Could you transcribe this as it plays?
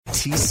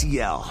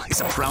TCL is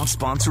a proud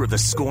sponsor of the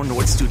Score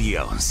North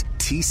Studios.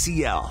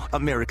 TCL,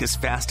 America's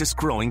fastest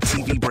growing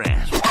TV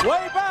brand.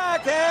 Way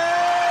back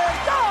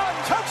and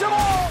done! Touch 'em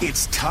all!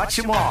 It's Touch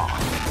 'em All.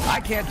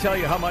 I can't tell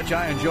you how much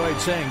I enjoyed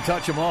saying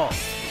touch 'em all.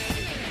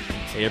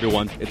 Hey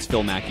everyone, it's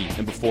Phil Mackey,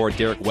 and before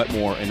Derek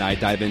Wetmore and I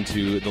dive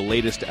into the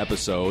latest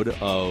episode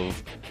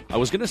of, I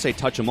was going to say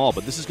Touch 'em All,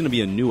 but this is going to be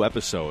a new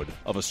episode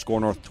of a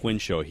Score North Twin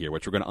Show here,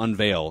 which we're going to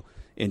unveil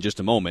in just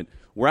a moment.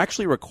 We're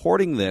actually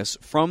recording this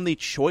from the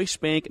Choice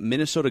Bank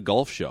Minnesota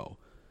Golf Show.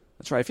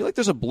 That's right, I feel like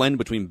there's a blend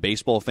between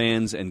baseball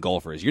fans and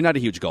golfers. You're not a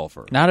huge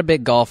golfer. Not a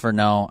big golfer,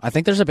 no. I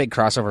think there's a big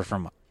crossover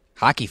from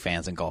hockey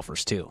fans and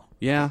golfers, too.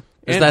 Yeah.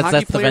 And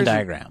that's the Venn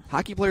diagram.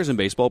 Hockey players and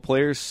baseball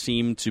players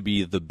seem to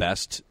be the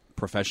best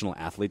professional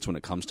athletes when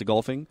it comes to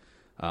golfing.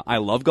 I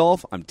love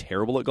golf. I'm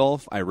terrible at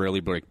golf. I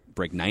rarely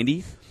break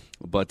 90.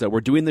 But we're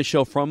doing this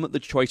show from the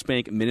Choice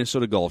Bank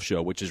Minnesota Golf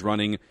Show, which is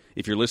running,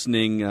 if you're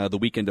listening the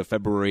weekend of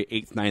February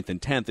 8th, 9th,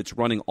 and 10th, it's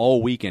running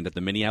all weekend at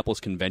the Minneapolis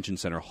Convention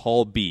Center,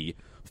 Hall B.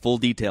 Full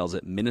details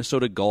at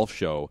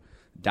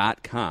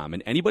minnesotagolfshow.com.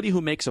 And anybody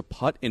who makes a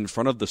putt in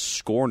front of the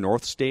Score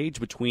North stage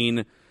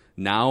between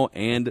now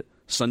and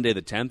Sunday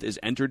the 10th is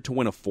entered to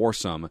win a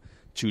foursome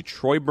to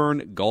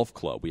Troyburn Golf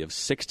Club. We have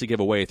 6 to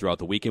give away throughout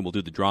the weekend. We'll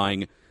do the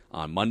drawing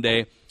on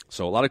Monday.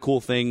 So a lot of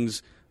cool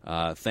things.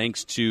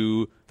 Thanks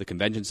to the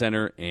Convention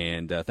Center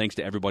and thanks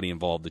to everybody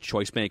involved. The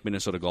Choice Bank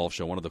Minnesota Golf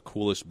Show, one of the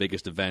coolest,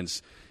 biggest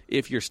events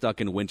if you're stuck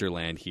in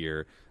Winterland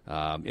here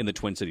in the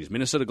Twin Cities.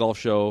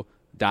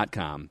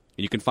 MinnesotaGolfShow.com. And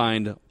you can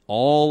find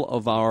all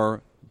of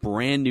our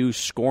brand new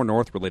Score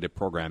North related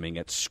programming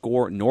at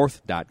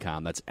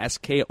ScoreNorth.com. That's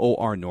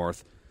SKOR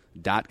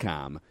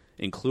North.com,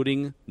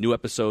 including new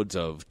episodes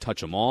of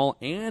Touch 'em All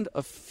and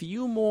a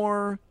few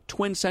more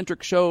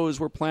twin-centric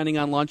shows we're planning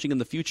on launching in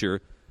the future,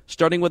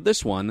 starting with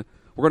this one.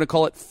 We're going to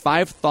call it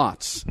 5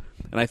 Thoughts.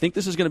 And I think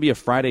this is going to be a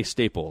Friday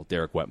staple,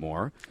 Derek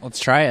Wetmore. Let's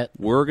try it.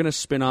 We're going to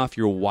spin off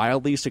your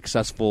wildly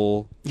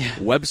successful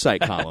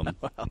website column.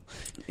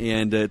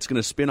 And it's going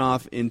to spin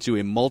off into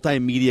a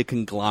multimedia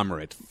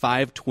conglomerate,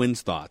 5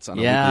 Twins Thoughts on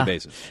a weekly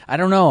basis. I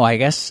don't know. I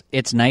guess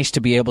it's nice to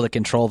be able to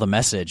control the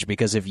message,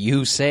 because if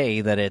you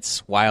say that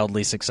it's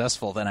wildly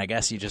successful, then I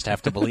guess you just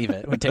have to believe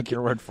it. We take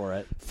your word for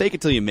it. Fake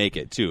it till you make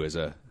it, too, is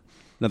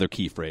another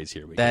key phrase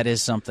here. That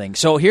is something.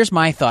 So here's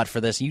my thought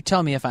for this. You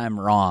tell me if I'm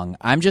wrong.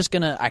 I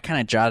kind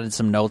of jotted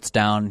some notes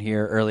down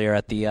here earlier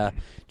at the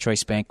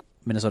Choice Bank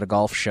Minnesota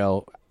Golf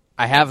Show.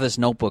 I have this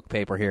notebook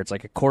paper here. It's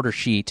like a quarter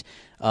sheet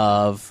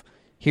of,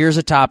 here's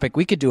a topic.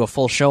 We could do a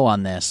full show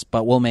on this,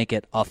 but we'll make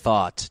it a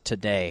thought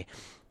today.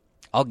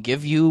 I'll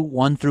give you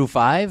 1 through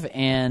 5,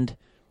 and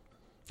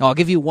I'll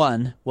give you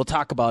 1. We'll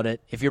talk about it.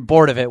 If you're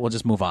bored of it, we'll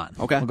just move on.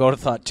 Okay. We'll go to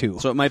thought 2.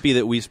 So it might be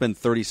that we spend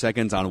 30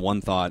 seconds on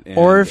one thought and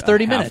or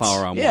 30 a minutes. Half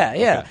hour on yeah, one.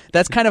 Yeah. Okay.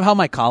 That's kind of how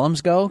my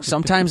columns go.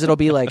 Sometimes it'll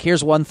be like,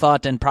 here's one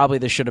thought, and probably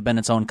this should have been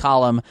its own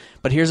column,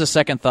 but here's a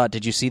second thought.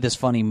 Did you see this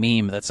funny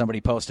meme that somebody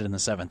posted in the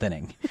 7th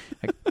inning?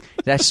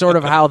 That's sort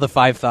of how the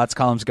 5 Thoughts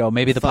columns go.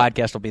 Maybe the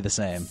podcast will be the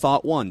same.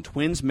 Thought 1,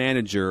 Twins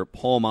manager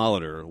Paul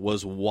Molitor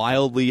was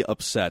wildly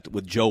upset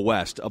with Joe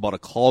West about a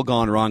call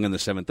gone wrong in the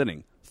 7th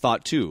inning.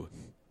 Thought 2,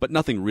 but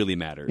nothing really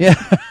matters. Yeah.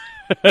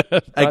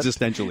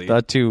 Existentially.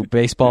 Thought 2,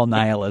 baseball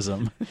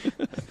nihilism.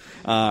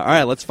 All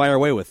right, let's fire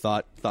away with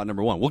thought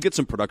number 1. We'll get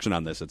some production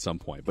on this at some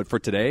point. But for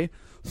today,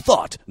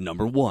 thought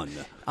number 1.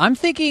 I'm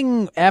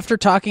thinking after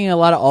talking a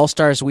lot of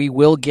All-Stars, we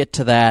will get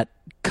to that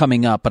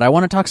coming up. But I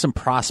want to talk some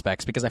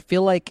prospects, because I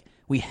feel like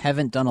we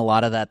haven't done a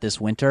lot of that this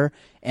winter,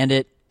 and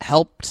it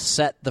helped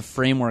set the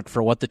framework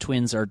for what the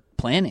Twins are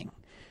planning.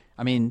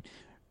 I mean,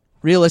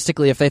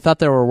 realistically, if they thought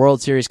they were a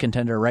World Series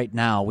contender right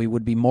now, we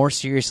would be more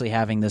seriously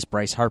having this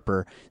Bryce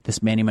Harper,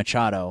 this Manny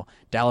Machado,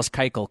 Dallas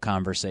Keuchel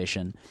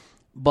conversation.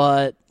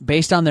 But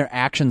based on their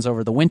actions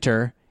over the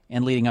winter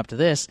and leading up to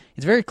this,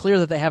 it's very clear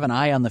that they have an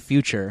eye on the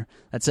future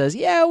that says,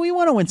 yeah, we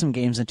want to win some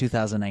games in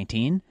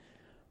 2019,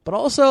 but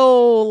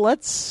also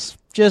let's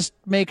just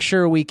make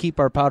sure we keep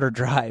our powder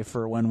dry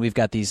for when we've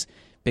got these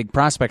big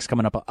prospects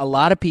coming up. A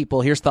lot of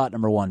people, here's thought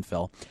number 1,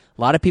 Phil.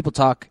 A lot of people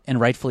talk, and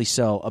rightfully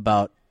so,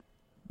 about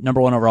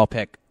number 1 overall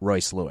pick,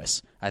 Royce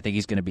Lewis. I think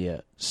he's going to be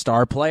a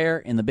star player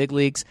in the big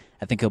leagues.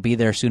 I think he'll be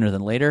there sooner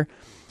than later.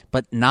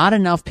 But not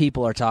enough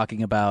people are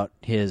talking about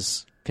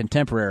his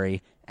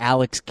contemporary,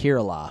 Alex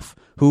Kirilloff,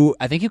 who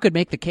I think you could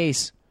make the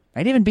case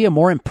might even be a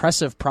more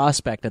impressive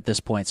prospect at this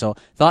point. So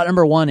thought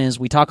number 1 is,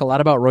 we talk a lot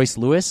about Royce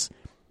Lewis.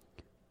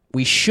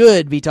 We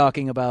should be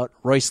talking about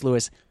Royce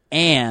Lewis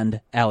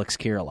and Alex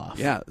Kirilloff.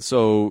 Yeah,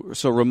 so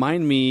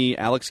remind me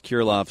Alex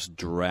Kirilloff's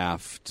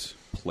draft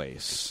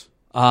place.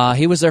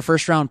 He was their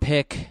first-round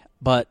pick,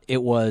 but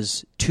it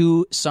was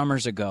 2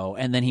 summers ago,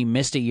 and then he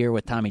missed a year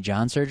with Tommy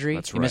John surgery.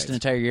 That's He missed an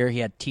entire year. He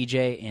had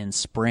TJ in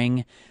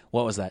spring,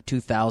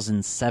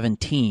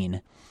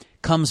 2017.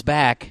 Comes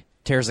back,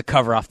 tears the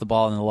cover off the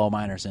ball in the low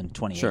minors in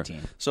 2018.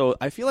 Sure. So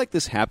I feel like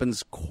this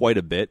happens quite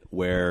a bit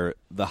where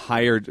the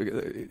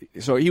hired –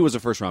 so he was a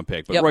first-round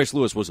pick, but Royce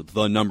Lewis was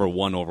the number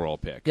 1 overall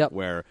pick,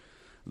 where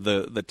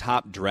the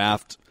top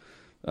draft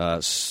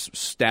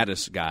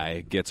status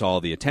guy gets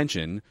all the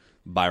attention.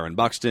 Byron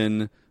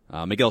Buxton.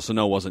 Miguel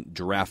Sano wasn't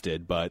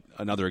drafted, but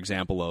another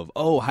example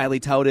of, highly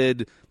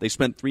touted. They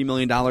spent $3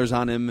 million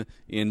on him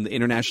in the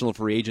international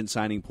free agent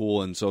signing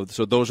pool, and so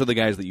those are the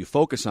guys that you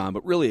focus on.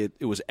 But really,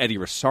 it was Eddie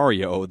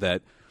Rosario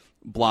that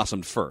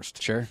blossomed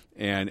first, sure,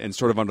 and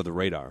sort of under the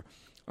radar.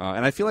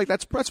 And I feel like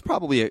that's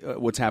probably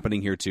what's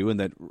happening here too. And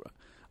that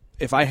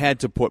if I had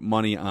to put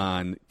money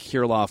on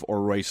Kirilloff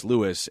or Royce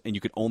Lewis, and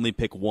you could only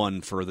pick one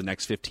for the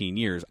next 15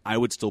 years, I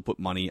would still put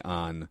money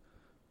on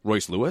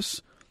Royce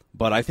Lewis.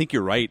 But I think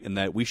you're right in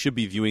that we should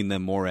be viewing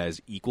them more as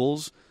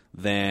equals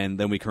than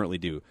we currently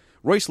do.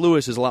 Royce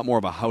Lewis is a lot more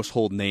of a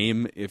household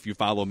name if you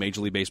follow Major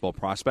League Baseball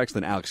prospects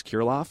than Alex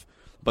Kirilloff,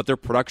 but their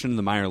production in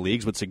the minor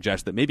leagues would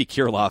suggest that maybe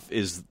Kirilloff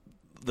is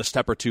the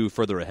step or two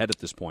further ahead at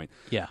this point.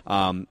 Yeah.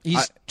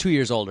 He's 2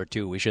 years older,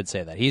 too. We should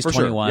say that. He's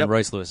 21. Sure. Yep.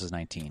 Royce Lewis is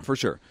 19. For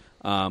sure.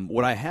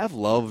 What I have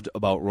loved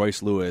about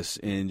Royce Lewis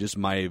in just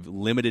my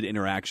limited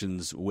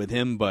interactions with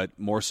him, but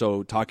more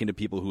so talking to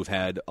people who've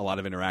had a lot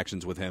of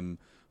interactions with him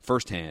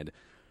firsthand,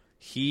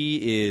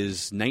 he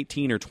is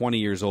 19 or 20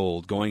 years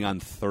old, going on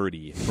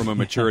 30 from a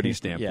maturity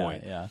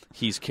standpoint. Yeah.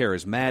 He's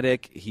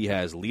charismatic. He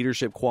has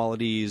leadership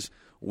qualities.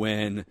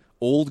 When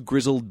old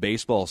grizzled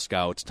baseball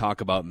scouts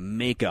talk about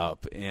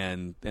makeup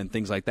and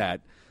things like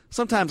that,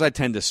 sometimes I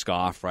tend to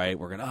scoff, right?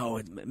 We're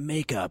going,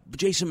 makeup.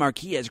 Jason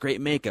Marquis has great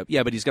makeup.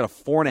 Yeah, but he's got a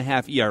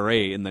 4.5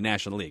 ERA in the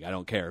National League. I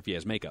don't care if he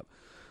has makeup.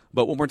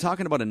 But when we're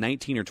talking about a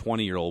 19 or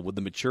 20-year-old with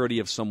the maturity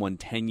of someone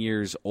 10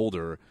 years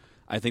older,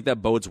 I think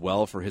that bodes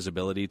well for his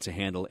ability to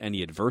handle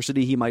any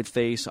adversity he might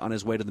face on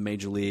his way to the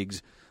major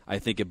leagues. I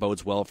think it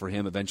bodes well for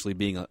him eventually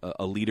being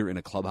a leader in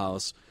a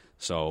clubhouse.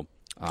 So,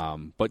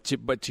 but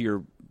to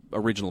your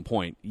original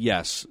point,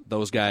 yes,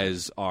 those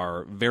guys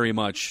are very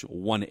much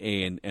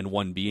 1A and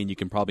 1B, and you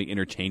can probably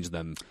interchange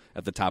them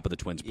at the top of the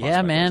Twins prospect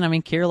Yeah, man. list. I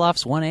mean,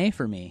 Kirilloff's 1A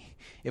for me.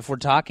 If we're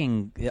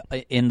talking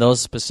in those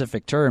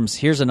specific terms,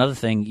 here's another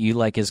thing. You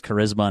like his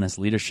charisma and his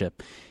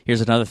leadership.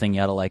 Here's another thing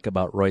you ought to like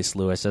about Royce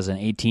Lewis. As an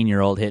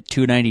 18-year-old, hit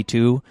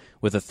 .292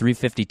 with a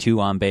 .352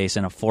 on base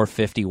and a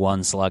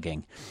 .451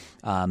 slugging.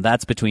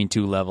 That's between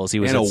two levels. He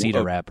was at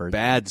Cedar Rapids.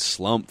 Bad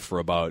slump for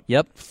about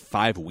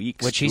 5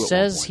 weeks. Which he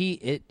says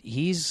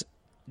he's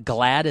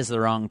glad is the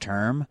wrong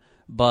term,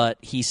 but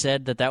he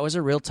said that was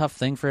a real tough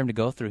thing for him to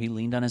go through. He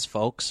leaned on his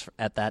folks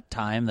at that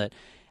time that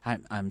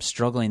I'm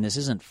struggling. This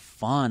isn't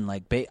fun.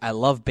 Like I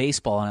love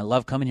baseball and I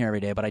love coming here every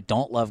day, but I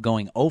don't love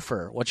going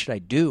over. What should I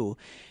do?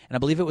 And I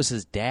believe it was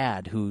his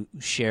dad who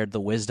shared the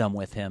wisdom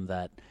with him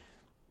that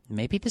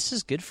maybe this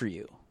is good for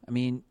you. I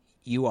mean,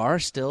 you are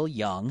still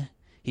young.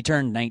 He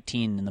turned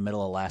 19 in the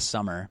middle of last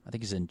summer. I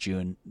think he's in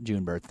June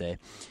birthday.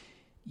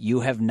 You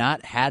have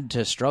not had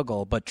to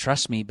struggle, but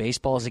trust me,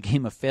 baseball is a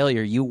game of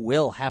failure. You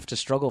will have to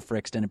struggle for an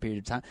extended period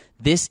of time.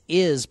 This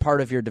is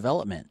part of your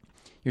development.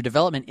 Your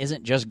development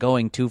isn't just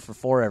going 2 for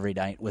 4 every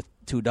night with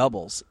 2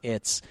 doubles.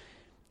 It's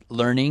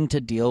learning to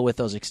deal with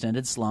those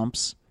extended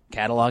slumps,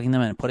 cataloging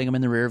them and putting them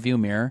in the rearview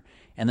mirror,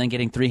 and then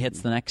getting 3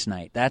 hits the next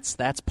night. That's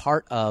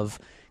part of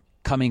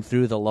coming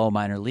through the low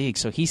minor league.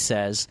 So he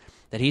says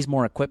that he's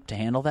more equipped to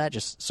handle that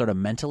just sort of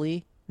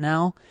mentally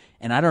now.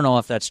 And I don't know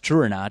if that's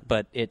true or not,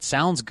 but it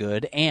sounds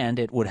good, and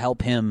it would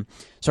help him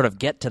sort of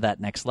get to that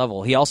next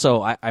level. He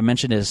also, I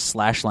mentioned his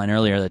slash line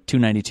earlier, the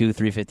 .292,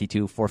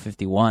 .352,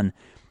 .451.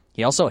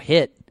 He also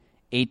hit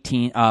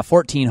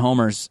 14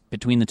 homers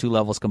between the two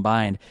levels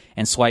combined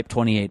and swiped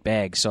 28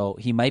 bags. So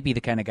he might be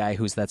the kind of guy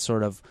who's that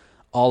sort of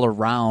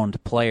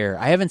all-around player.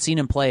 I haven't seen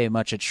him play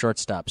much at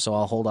shortstop, so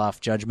I'll hold off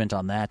judgment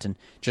on that and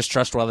just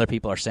trust what other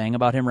people are saying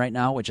about him right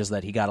now, which is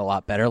that he got a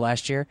lot better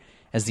last year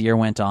as the year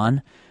went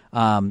on.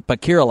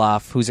 But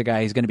Kirilloff, who's a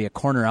guy who's going to be a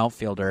corner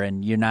outfielder,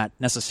 and you're not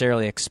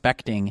necessarily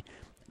expecting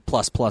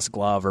plus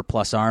glove or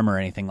plus arm or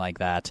anything like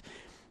that,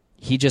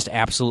 he just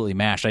absolutely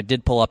mashed. I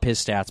did pull up his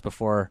stats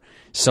before,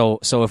 so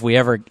if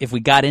we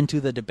got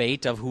into the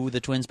debate of who the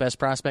Twins' best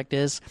prospect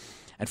is,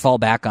 I'd fall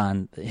back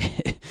on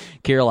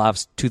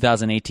Kirilloff's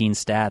 2018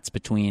 stats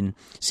between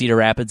Cedar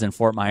Rapids and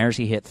Fort Myers.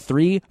 He hit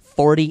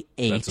 .348.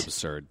 That's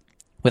absurd.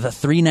 With a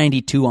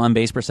 .392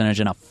 on-base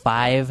percentage and a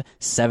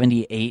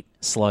 .578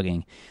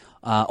 slugging.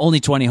 Only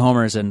 20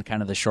 homers in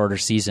kind of the shorter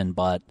season,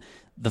 but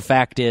the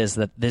fact is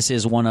that this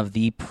is one of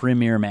the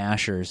premier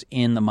mashers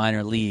in the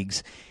minor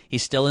leagues.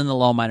 He's still in the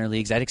low minor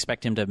leagues. I'd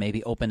expect him to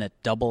maybe open at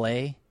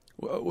AA.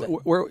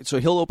 So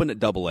he'll open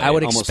at AA. I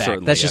would almost expect.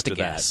 Certainly That's just a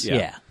after guess. That.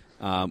 Yeah.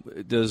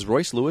 Does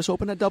Royce Lewis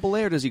open at AA,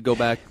 or does he go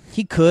back?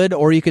 He could,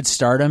 or you could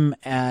start him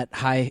at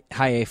high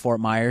A Fort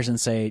Myers and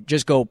say,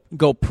 just go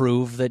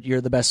prove that you're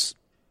the best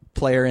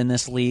player in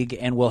this league,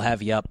 and we'll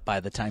have you up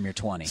by the time you're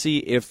 20. See,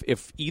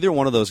 if either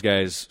one of those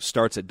guys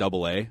starts at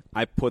AA,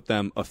 I put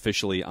them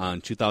officially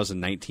on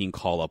 2019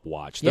 call-up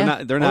watch. They're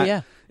not.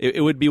 Yeah.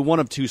 It would be one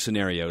of two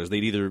scenarios.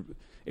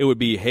 It would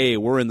be, hey,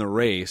 we're in the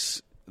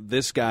race.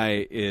 This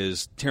guy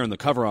is tearing the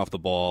cover off the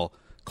ball.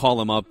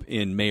 Call him up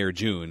in May or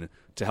June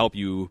to help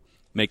you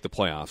make the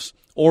playoffs.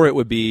 Or it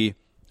would be,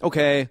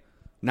 okay,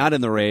 not in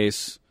the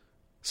race.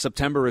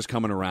 September is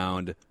coming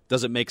around.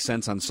 Does it make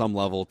sense on some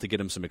level to get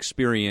him some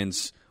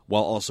experience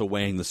while also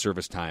weighing the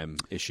service time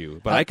issue.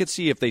 But I could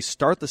see if they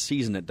start the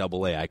season at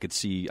AA, I could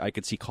see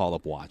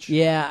call-up watch.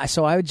 Yeah,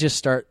 so I would just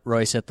start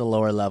Royce at the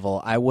lower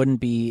level. I wouldn't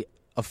be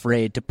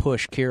afraid to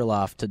push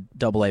Kirilloff to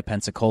AA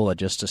Pensacola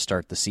just to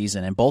start the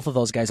season. And both of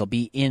those guys will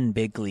be in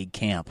big league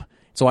camp.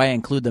 So I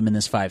include them in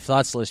this 5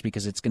 thoughts list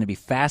because it's going to be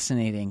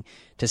fascinating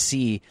to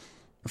see.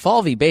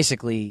 Falvey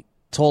basically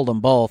told them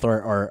both,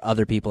 or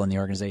other people in the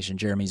organization,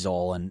 Jeremy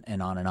Zoll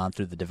and on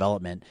through the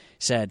development,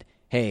 said,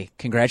 hey,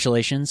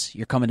 congratulations,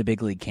 you're coming to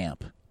big league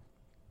camp.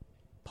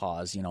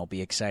 Pause,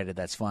 be excited,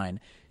 that's fine.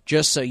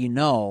 Just so you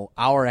know,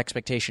 our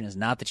expectation is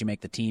not that you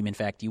make the team. In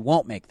fact, you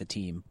won't make the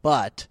team,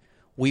 but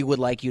we would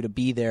like you to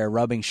be there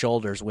rubbing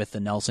shoulders with the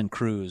Nelson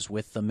Cruz,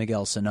 with the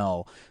Miguel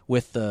Sano,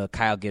 with the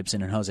Kyle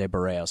Gibson and Jose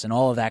Barrios, and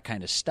all of that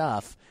kind of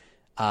stuff.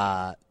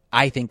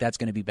 I think that's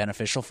going to be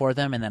beneficial for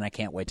them, and then I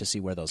can't wait to see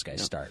where those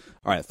guys start.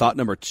 All right, thought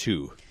number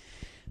 2.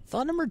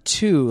 Thought number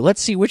 2. Let's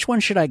see, which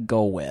one should I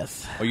go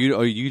with?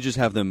 You just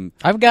have them.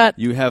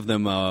 You have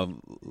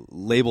them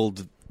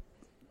labeled.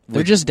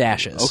 They're just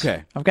dashes.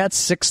 Okay. I've got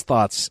 6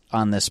 thoughts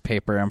on this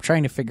paper. I'm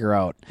trying to figure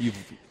out.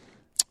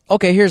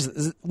 Okay,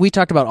 we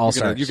talked about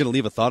All-Stars. You're going to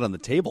leave a thought on the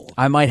table.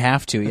 I might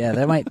have to. Yeah,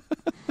 that might.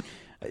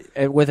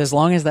 With as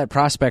long as that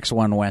prospects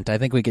one went, I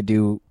think we could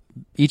do.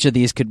 Each of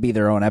these could be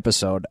their own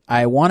episode.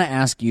 I want to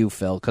ask you,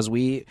 Phil, because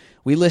we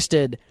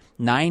listed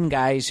 9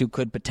 guys who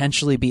could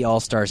potentially be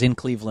All-Stars in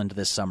Cleveland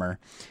this summer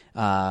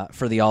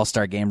for the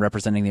All-Star game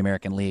representing the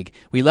American League.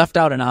 We left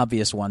out an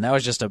obvious one. That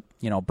was just a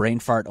brain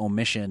fart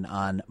omission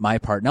on my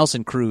part.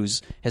 Nelson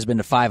Cruz has been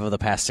to 5 of the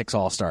past 6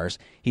 All-Stars.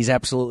 He's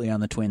absolutely on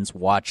the Twins'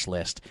 watch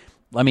list.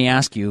 Let me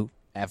ask you,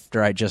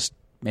 after I just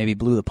maybe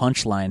blew the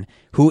punchline,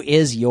 who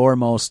is your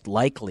most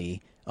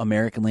likely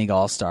American League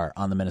All-Star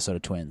on the Minnesota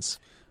Twins?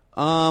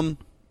 Nelson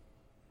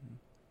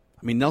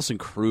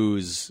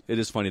Cruz, it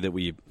is funny that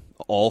we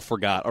all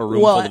forgot, a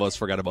room full of us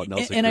forgot about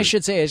Nelson Cruz. And I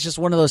should say, it's just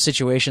one of those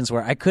situations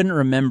where I couldn't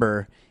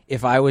remember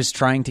if I was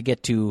trying to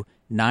get to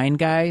 9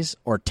 guys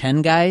or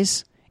 10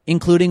 guys,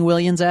 including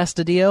Willians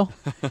Astudillo.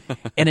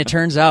 And it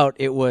turns out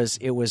it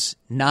was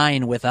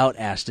 9 without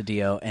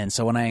Astudillo. And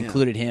so when I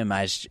included him,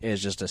 it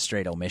was just a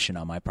straight omission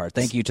on my part.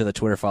 Thank you to the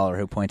Twitter follower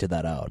who pointed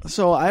that out.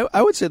 So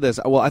I would say this.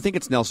 Well, I think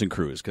it's Nelson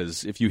Cruz,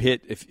 because if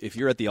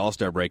you're at the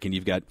All-Star break and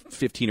you've got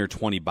 15 or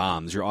 20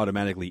 bombs, you're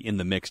automatically in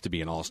the mix to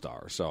be an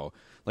All-Star. So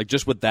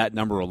just with that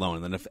number alone,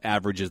 and then if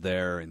average is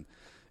there, and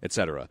et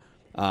cetera.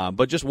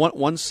 But just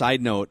one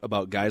side note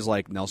about guys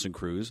like Nelson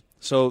Cruz.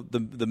 So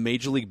the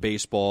Major League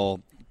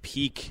Baseball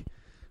peak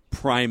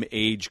prime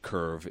age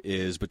curve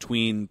is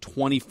between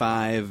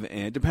 25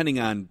 and, depending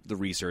on the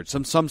research,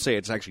 some say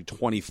it's actually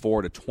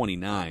 24 to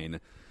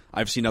 29.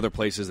 I've seen other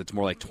places it's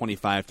more like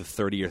 25 to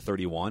 30 or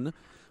 31.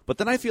 But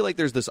then I feel like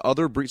there's this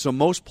other so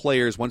most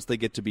players, once they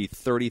get to be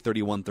 30,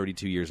 31,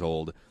 32 years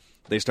old,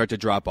 they start to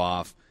drop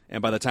off,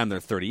 and by the time they're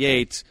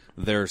 38,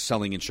 they're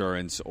selling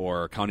insurance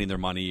or counting their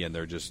money, and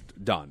they're just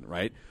done,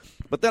 right?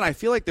 But then I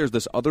feel like there's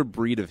this other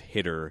breed of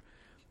hitter,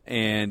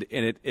 and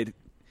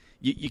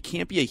you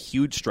can't be a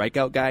huge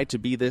strikeout guy to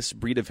be this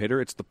breed of hitter.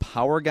 It's the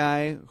power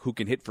guy who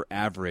can hit for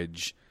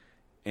average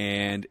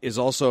and is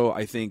also,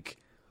 I think,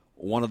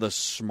 one of the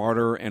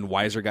smarter and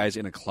wiser guys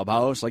in a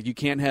clubhouse. Like, you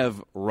can't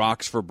have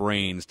rocks for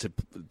brains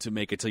to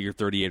make it till you're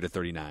 38 or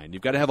 39.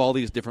 You've got to have all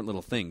these different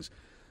little things.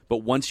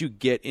 But once you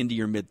get into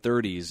your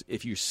mid-30s,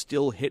 if you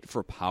still hit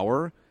for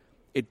power,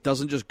 it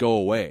doesn't just go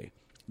away.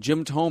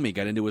 Jim Thome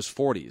got into his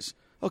 40s.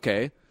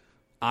 Okay,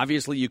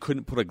 obviously you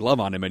couldn't put a glove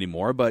on him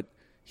anymore, but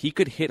he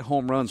could hit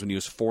home runs when he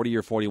was 40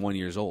 or 41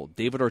 years old.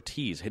 David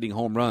Ortiz hitting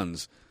home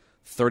runs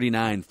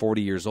 39,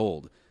 40 years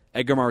old.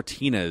 Edgar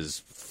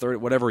Martinez,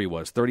 whatever he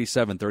was,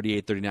 37,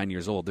 38, 39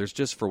 years old. There's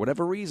just, for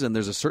whatever reason,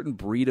 there's a certain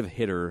breed of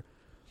hitter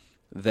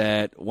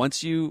that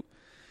once you...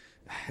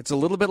 It's a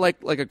little bit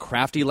like a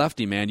crafty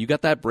lefty, man. You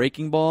got that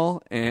breaking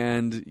ball,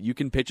 and you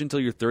can pitch until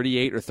you're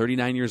 38 or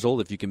 39 years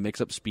old if you can mix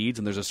up speeds,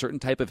 and there's a certain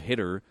type of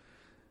hitter.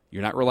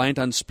 You're not reliant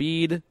on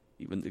speed,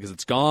 even because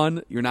it's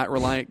gone. You're not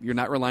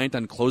reliant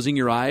on closing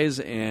your eyes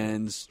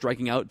and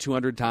striking out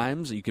 200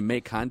 times. You can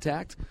make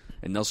contact,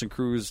 and Nelson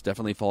Cruz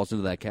definitely falls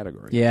into that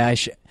category. Yeah,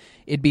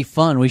 it'd be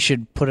fun. We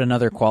should put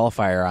another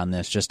qualifier on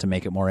this just to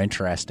make it more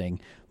interesting.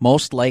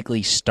 Most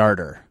likely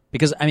starter.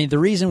 Because, the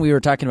reason we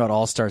were talking about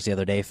All-Stars the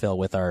other day, Phil,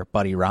 with our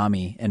buddy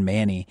Rami and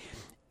Manny,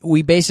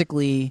 there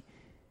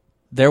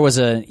was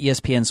an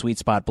ESPN Sweet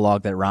Spot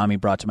blog that Rami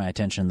brought to my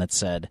attention that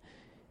said,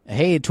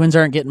 hey, Twins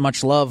aren't getting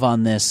much love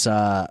on this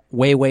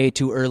way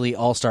too early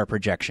All-Star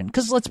projection.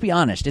 Because let's be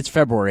honest, it's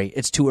February.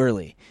 It's too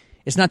early.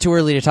 It's not too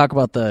early to talk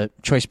about the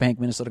Choice Bank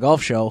Minnesota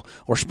Golf Show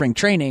or spring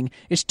training.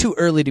 It's too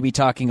early to be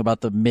talking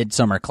about the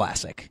Midsummer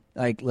Classic.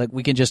 Like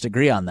we can just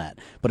agree on that.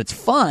 But it's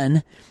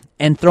fun,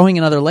 and throwing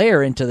another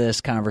layer into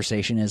this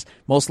conversation is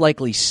most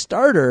likely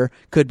starter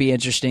could be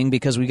interesting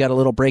because we got a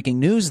little breaking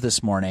news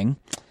this morning.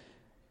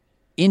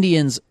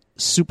 Indians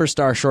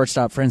superstar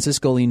shortstop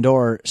Francisco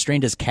Lindor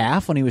strained his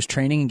calf when he was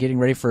training and getting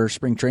ready for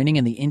spring training,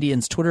 and the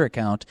Indians' Twitter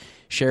account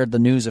shared the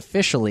news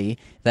officially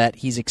that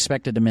he's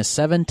expected to miss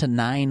 7 to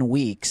 9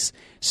 weeks.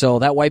 So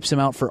that wipes him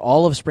out for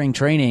all of spring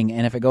training,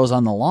 and if it goes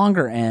on the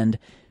longer end,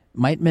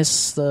 might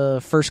miss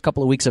the first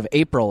couple of weeks of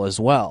April as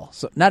well.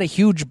 So not a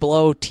huge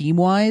blow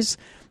team-wise,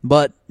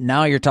 but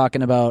now you're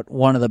talking about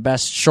one of the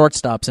best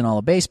shortstops in all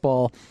of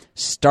baseball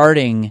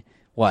starting,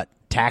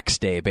 tax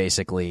day,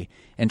 basically,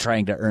 and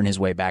trying to earn his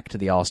way back to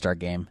the All-Star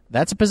game.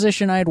 That's a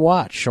position I'd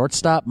watch.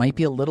 Shortstop might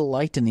be a little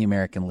light in the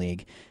American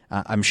League.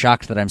 I'm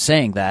shocked that I'm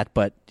saying that,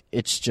 but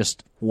it's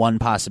just one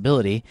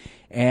possibility.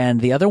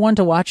 And the other one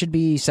to watch would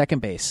be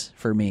second base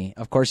for me.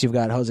 Of course, you've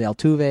got Jose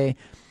Altuve.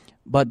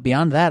 But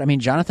beyond that, I mean,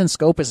 Jonathan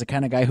Schoop is the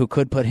kind of guy who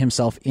could put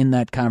himself in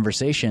that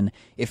conversation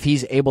if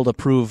he's able to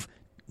prove,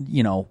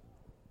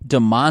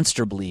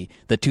 demonstrably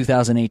that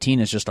 2018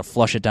 is just a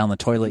flush it down the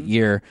toilet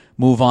year,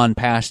 move on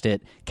past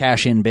it,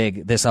 cash in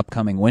big this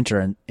upcoming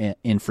winter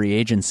in free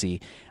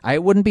agency. I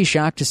wouldn't be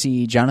shocked to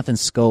see Jonathan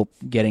Schoop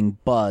getting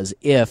buzz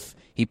if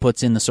he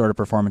puts in the sort of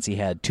performance he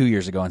had 2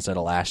 years ago instead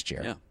of last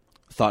year. Yeah.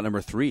 Thought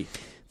number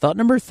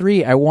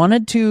three, I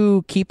wanted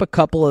to keep a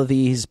couple of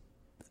these.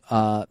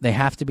 They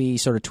have to be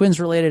sort of Twins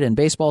related and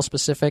baseball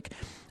specific.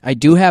 I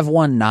do have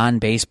one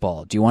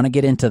non-baseball. Do you want to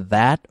get into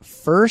that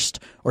first,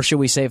 or should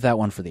we save that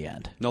one for the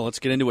end? No, let's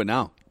get into it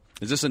now.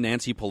 Is this a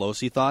Nancy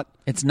Pelosi thought?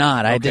 It's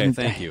not. Okay,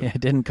 thank you. I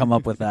didn't come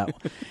up with that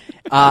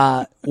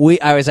one.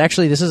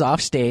 This is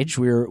off stage.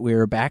 We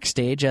were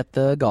backstage at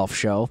the golf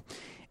show,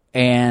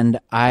 and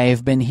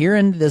I've been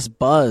hearing this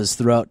buzz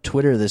throughout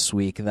Twitter this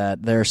week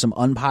that there are some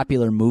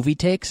unpopular movie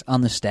takes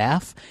on the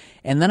staff.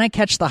 And then I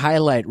catch the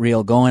highlight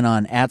reel going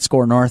on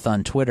 @ScoreNorth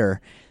on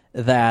Twitter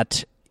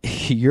that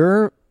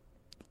your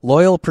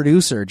loyal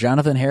producer,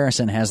 Jonathan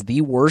Harrison, has the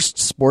worst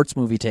sports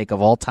movie take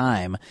of all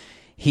time.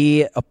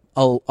 He,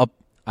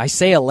 I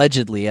say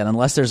allegedly, and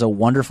unless there's a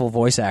wonderful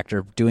voice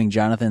actor doing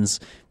Jonathan's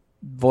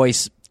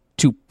voice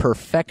to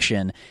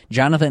perfection,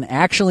 Jonathan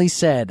actually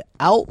said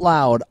out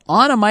loud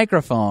on a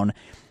microphone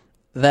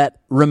that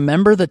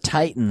Remember the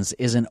Titans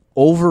is an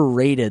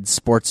overrated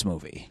sports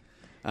movie.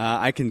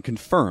 I can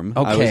confirm.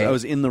 Okay. I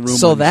was in the room.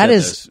 So when he that said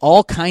is this.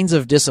 all kinds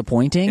of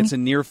disappointing. It's a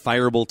near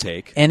fireable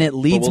take, and it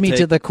leads me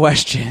to the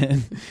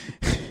question.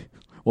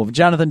 Well,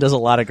 Jonathan does a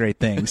lot of great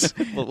things.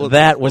 We'll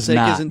that was take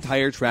not his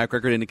entire track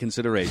record into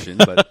consideration,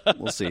 but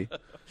we'll see.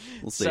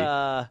 We'll see.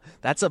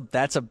 That's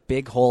a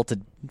big hole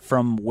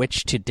from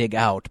which to dig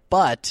out.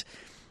 But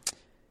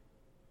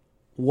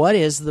what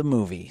is the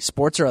movie,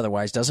 sports or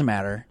otherwise, doesn't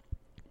matter,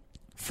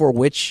 for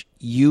which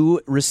you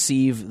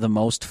receive the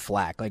most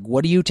flack? Like,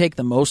 what do you take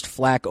the most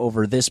flack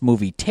over, this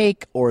movie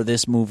take or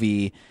this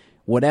movie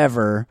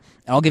whatever?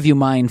 I'll give you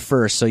mine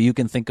first so you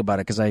can think about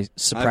it because I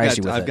surprised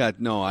you with it.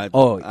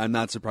 I'm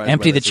not surprised.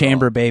 Empty by the this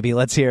chamber, at all. baby.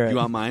 Let's hear it. You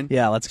want mine?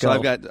 Yeah, let's go. So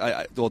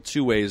I've got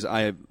two ways.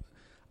 I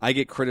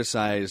get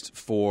criticized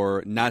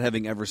for not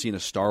having ever seen a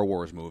Star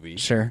Wars movie.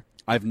 Sure.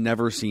 I've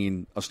never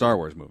seen a Star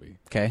Wars movie.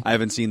 Okay. I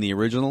haven't seen the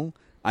original.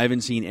 I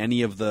haven't seen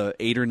any of the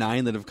 8 or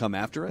 9 that have come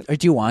after it.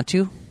 Do you want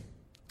to?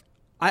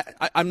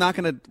 I'm not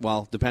going to,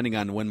 well, depending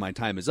on when my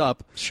time is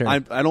up, sure. I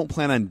don't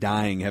plan on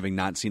dying having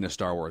not seen a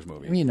Star Wars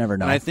movie. You never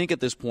know. And I think at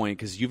this point,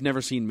 because you've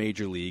never seen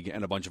Major League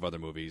and a bunch of other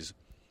movies,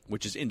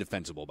 which is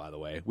indefensible, by the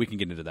way. We can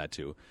get into that,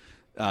 too.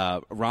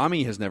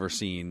 Rami has never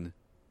seen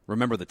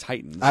Remember the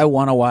Titans. I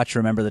want to watch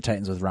Remember the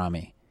Titans with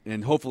Rami.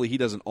 And hopefully he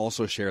doesn't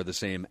also share the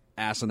same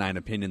asinine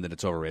opinion that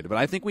it's overrated. But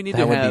I think we need that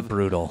to would have be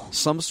brutal.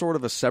 Some sort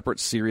of a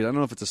separate series. I don't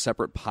know if it's a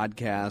separate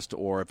podcast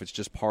or if it's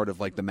just part of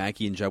like the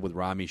Mackie and Judd with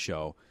Rami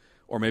show.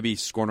 Or maybe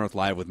Score North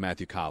Live with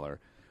Matthew Collar,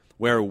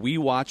 where we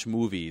watch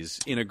movies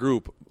in a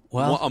group.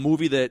 Well, a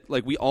movie that,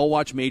 like, we all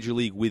watch Major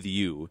League with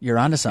you. You're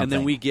onto something. And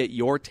then we get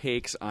your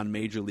takes on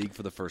Major League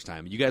for the first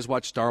time. You guys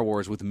watch Star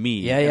Wars with me.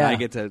 Yeah.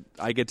 And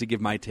I get to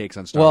give my takes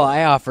on Star Wars. Well,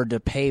 I offered to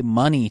pay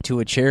money to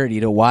a charity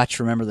to watch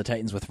Remember the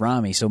Titans with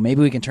Rami, so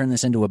maybe we can turn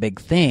this into a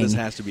big thing. This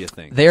has to be a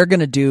thing. They're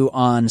going to do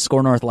on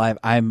Score North Live.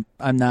 I'm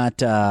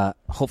not.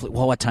 Hopefully,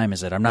 well, what time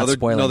is it? I'm not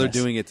spoiling. No, they're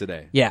this. doing it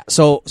today. Yeah.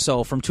 So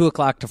from 2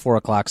 o'clock to 4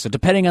 o'clock. So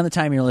depending on the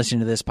time you're listening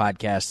to this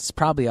podcast, it's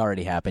probably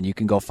already happened. You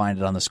can go find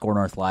it on the Score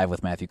North Live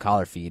with Matthew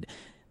Collar feed.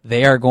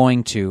 They are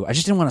going to, I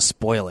just didn't want to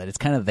spoil it. It's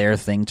kind of their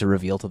thing to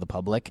reveal to the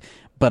public,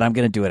 but I'm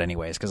going to do it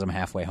anyways because I'm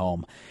halfway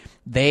home.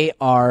 They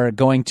are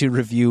going to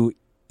review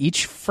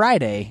each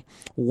Friday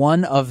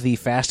one of the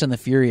Fast and the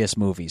Furious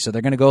movies. So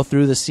they're going to go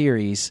through the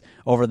series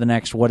over the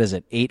next,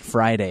 8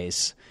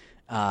 Fridays.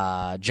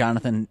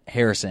 Jonathan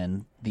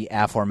Harrison, the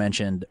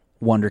aforementioned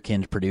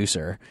wonderkind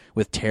producer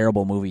with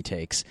terrible movie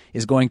takes,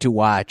 is going to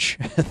watch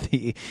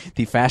the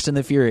Fast and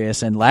the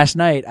Furious. And last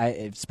night,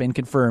 it's been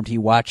confirmed, he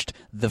watched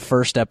the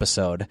first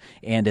episode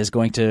and is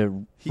going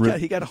to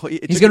he's going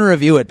to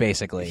review it.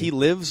 Basically, he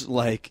lives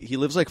like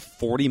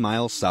 40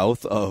 miles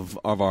south of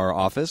our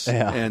office,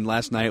 and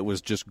last night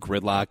was just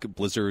gridlock,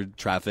 blizzard,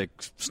 traffic,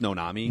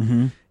 snownomi.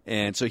 Mm-hmm.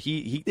 And so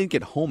he didn't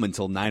get home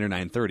until 9 or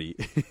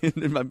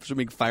 9:30. I'm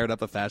assuming fired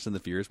up a Fast and the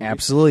Furious movie.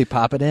 Absolutely,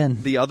 pop it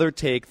in. The other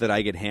take that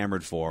I get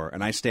hammered for,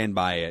 and I stand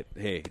by it,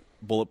 hey,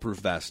 Bulletproof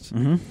Vest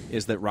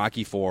is that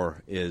Rocky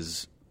IV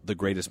is the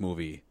greatest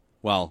movie.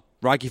 Well,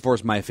 Rocky IV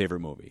is my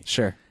favorite movie.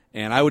 Sure.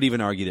 And I would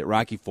even argue that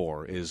Rocky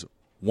IV is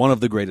one of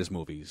the greatest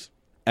movies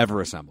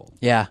ever assembled.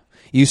 Yeah.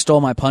 You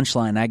stole my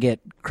punchline. I get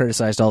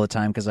criticized all the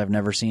time because I've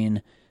never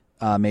seen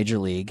Major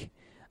League.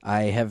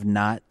 I have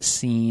not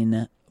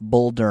seen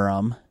Bull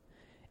Durham.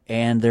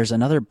 And there's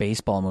another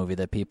baseball movie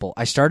that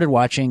I started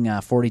watching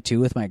 42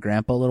 with my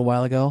grandpa a little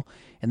while ago,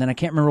 and then I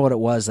can't remember what it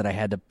was that I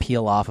had to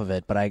peel off of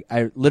it, but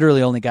I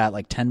literally only got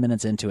like 10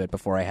 minutes into it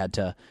before I had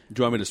to...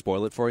 Do you want me to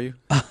spoil it for you?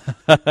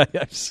 I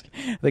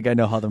think I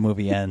know how the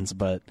movie ends,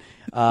 but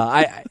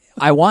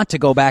I want to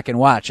go back and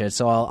watch it,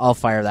 so I'll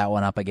fire that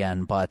one up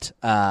again. But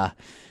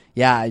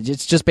yeah,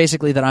 it's just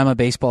basically that I'm a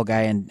baseball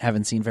guy and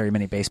haven't seen very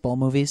many baseball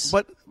movies.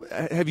 But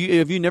have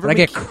you never? But I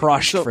get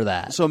crushed for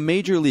that. So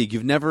Major League,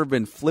 you've never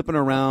been flipping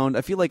around.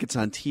 I feel like it's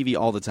on TV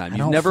all the time. I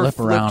You've don't never flip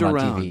flipped around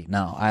on TV.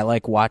 No, I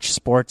like watch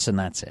sports and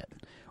that's it.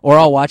 Or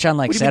I'll watch on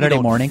like What do you mean Saturday you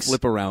don't mornings.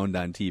 Flip around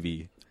on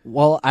TV.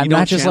 Well, I'm You not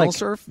don't just channel like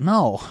surf?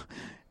 No.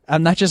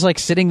 I'm not just like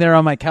sitting there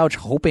on my couch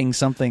hoping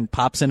something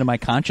pops into my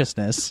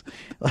consciousness.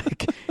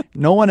 Like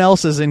no one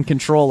else is in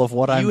control of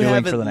what I'm You doing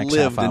haven't for the next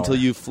lived half hour. until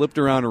you flipped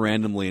around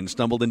randomly and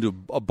stumbled into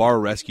a bar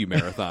rescue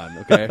marathon.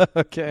 Okay.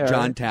 Okay, all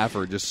John right.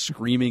 Taffer just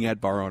screaming at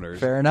bar owners.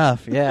 Fair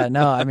enough. Yeah,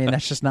 no, I mean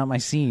that's just not my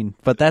scene.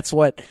 But that's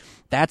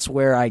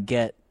where I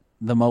get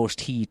the most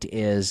heat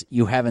is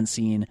you haven't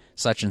seen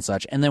such and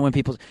such. And then when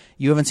people,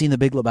 you haven't seen The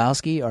Big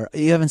Lebowski or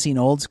you haven't seen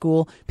Old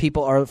School,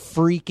 people are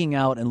freaking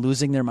out and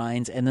losing their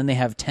minds, and then they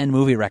have 10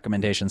 movie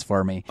recommendations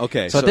for me.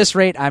 Okay, So at this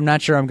rate, I'm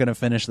not sure I'm going to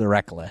finish the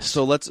rec list.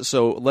 So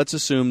let's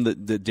assume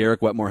that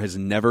Derek Wetmore has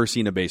never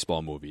seen a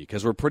baseball movie,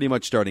 because we're pretty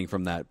much starting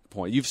from that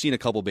point. You've seen a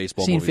couple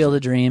baseball Seen movies. Field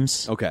of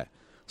Dreams, Okay.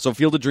 So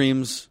Field of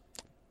Dreams.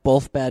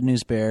 both Bad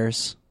News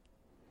Bears.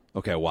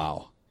 Okay,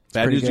 wow.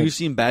 Bad pretty News. good. You've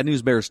seen Bad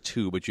News Bears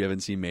 2, but you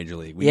haven't seen Major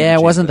League. We need Yeah, to it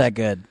change wasn't this. that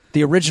good.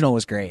 The original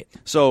was great.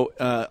 So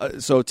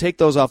take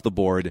those off the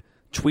board.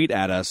 Tweet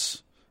at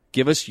us.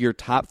 Give us your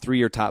top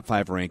 3 or top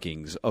 5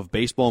 rankings of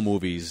baseball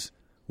movies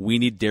we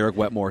need Derek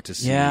Wetmore to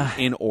see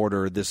in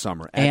order this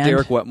summer. At And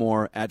Derek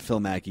Wetmore, at Phil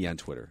Mackey on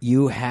Twitter.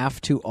 You have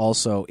to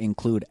also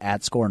include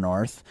at Score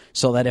North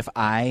so that if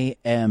I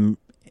am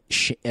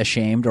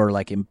ashamed or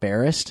like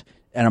embarrassed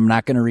and I'm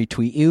not going to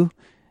retweet you,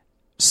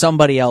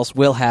 somebody else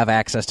will have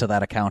access to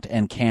that account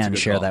and can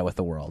share call. that with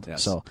the world.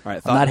 Yes. So All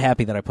right, I'm not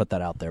happy that I put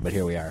that out there, but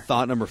here we are.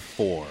 Thought number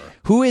 4.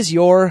 Who is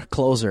your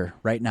closer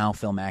right now,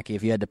 Phil Mackey,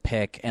 if you had to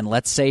pick? And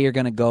let's say you're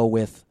going to go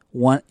with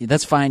one.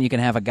 That's fine. You can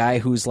have a guy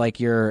who's like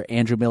your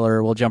Andrew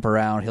Miller, will jump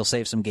around, he'll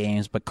save some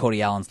games, but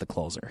Cody Allen's the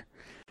closer.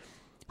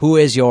 Who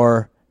is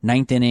your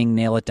ninth inning,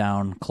 nail it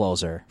down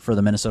closer for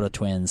the Minnesota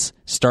Twins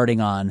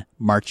starting on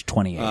March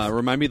 28th?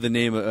 Remind me the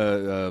name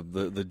of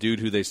the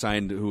dude who they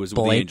signed who was with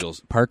the Blake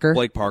Angels. Parker?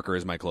 Blake Parker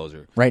is my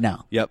closer. Right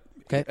now. Yep.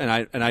 Okay.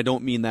 And I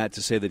don't mean that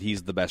to say that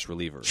he's the best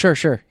reliever.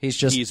 Sure.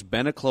 He's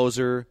been a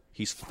closer.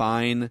 He's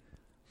fine.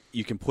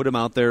 You can put him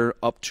out there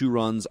up 2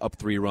 runs, up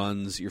 3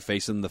 runs. You're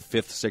facing the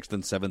 5th, 6th,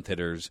 and 7th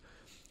hitters.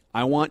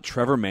 I want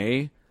Trevor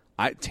May.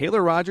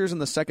 Taylor Rogers in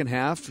the second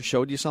half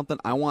showed you something.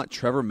 I want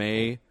Trevor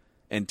May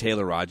and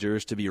Taylor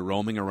Rogers to be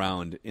roaming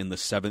around in the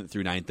 7th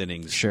through 9th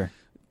innings. Sure.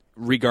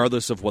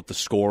 Regardless of what the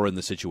score and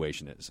the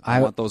situation is. I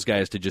want those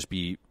guys to just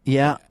be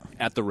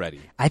at the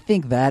ready. I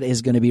think that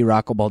is going to be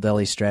Rocco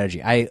Baldelli's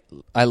strategy. I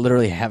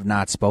literally have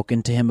not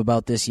spoken to him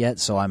about this yet,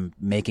 so I'm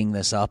making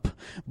this up.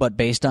 But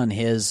based on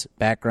his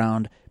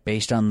background,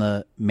 based on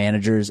the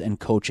managers and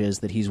coaches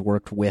that he's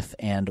worked with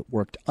and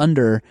worked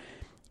under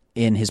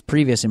in his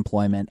previous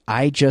employment,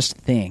 I just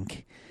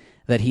think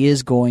that he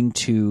is going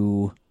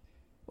to,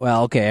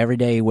 every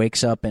day he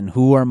wakes up and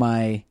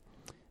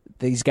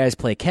these guys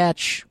play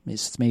catch.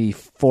 It's maybe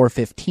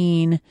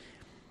 4:15.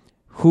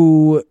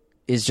 Who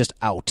is just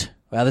out?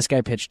 Well, this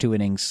guy pitched 2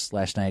 innings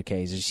last night.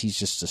 Okay, he's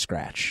just a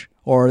scratch.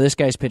 Or this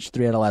guy's pitched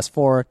 3 out of the last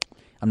 4.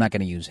 I'm not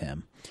going to use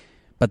him.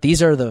 But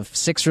these are the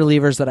 6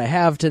 relievers that I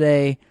have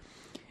today.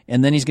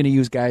 And then he's going to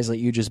use guys like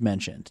you just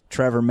mentioned.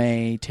 Trevor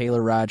May,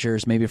 Taylor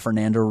Rogers, maybe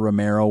Fernando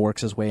Romero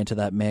works his way into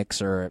that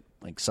mix, or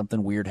like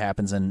something weird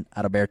happens and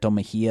Alberto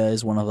Mejia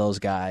is one of those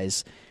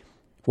guys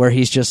where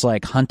he's just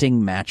like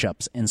hunting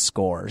matchups and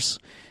scores.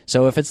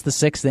 So if it's the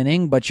 6th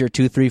inning, but your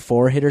 2, 3,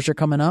 4 hitters are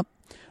coming up,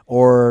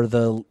 or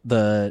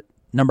the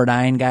number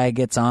 9 guy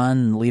gets on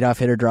and the leadoff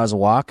hitter draws a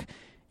walk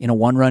in a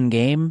 1-run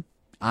game,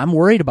 I'm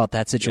worried about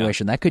that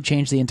situation. That could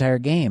change the entire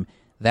game.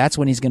 That's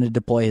when he's going to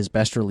deploy his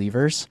best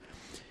relievers.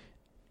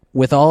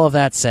 With all of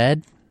that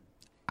said,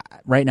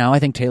 right now I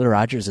think Taylor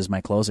Rogers is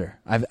my closer.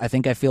 I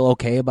think I feel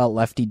okay about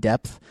lefty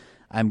depth.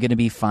 I'm going to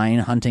be fine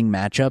hunting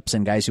matchups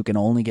and guys who can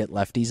only get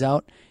lefties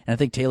out. And I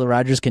think Taylor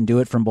Rogers can do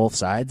it from both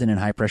sides and in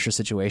high-pressure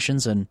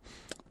situations. And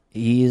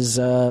he's,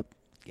 I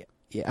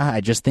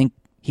just think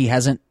he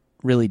hasn't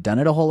really done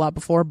it a whole lot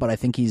before, but I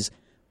think he's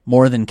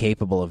more than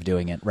capable of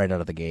doing it right out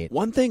of the gate.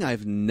 One thing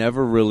I've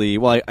never really,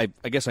 I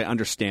guess I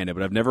understand it,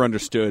 but I've never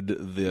understood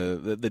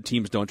the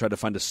teams don't try to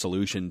find a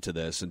solution to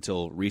this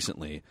until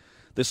recently.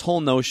 This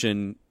whole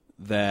notion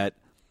that,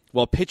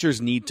 pitchers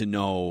need to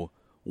know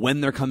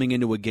when they're coming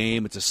into a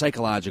game. It's a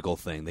psychological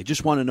thing. They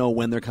just want to know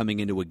when they're coming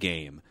into a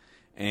game,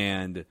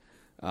 and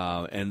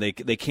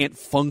they can't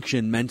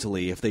function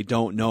mentally if they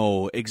don't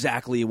know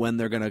exactly when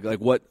they're gonna, like,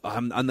 what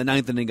I'm the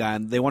ninth inning guy.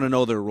 And they want to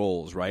know their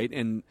roles, right?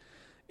 And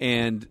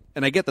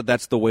I get that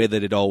that's the way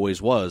that it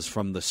always was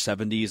from the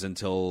 70s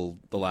until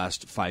the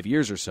last 5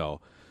 years or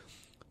so.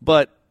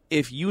 But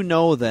if you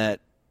know that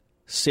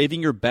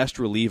saving your best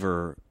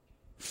reliever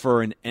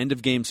for an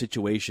end-of-game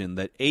situation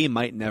that A,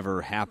 might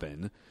never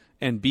happen,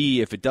 and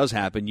B, if it does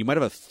happen, you might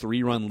have a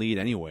 3-run lead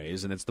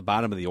anyways, and it's the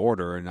bottom of the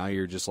order, and now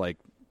you're just like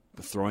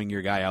throwing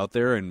your guy out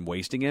there and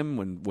wasting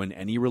him when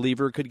any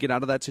reliever could get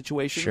out of that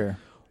situation. Sure.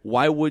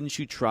 Why wouldn't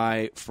you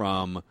try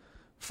from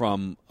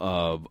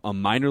a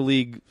minor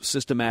league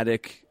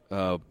systematic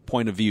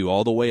point of view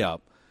all the way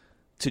up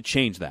to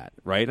change that,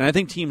 right? And I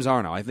think teams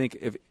are now. I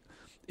think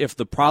if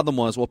the problem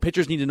was, well,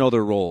 pitchers need to know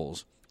their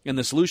roles, and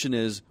the solution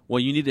is, well,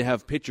 you need to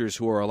have pitchers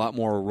who are a lot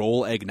more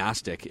role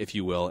agnostic, if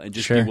you will, and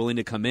just be willing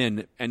to come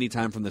in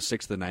anytime from the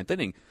 6th to the 9th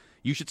inning.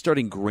 You should start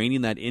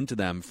ingraining that into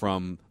them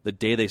from the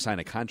day they sign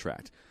a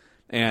contract.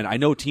 And I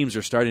know teams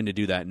are starting to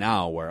do that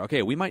now where,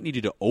 okay, we might need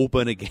you to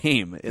open a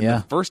game in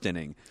the first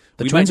inning.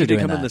 The we Twins might are need to doing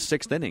come in that. the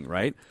 6th inning,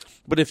 right?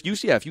 But if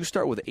you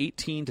start with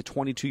 18 to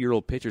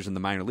 22-year-old pitchers in the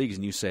minor leagues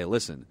and you say,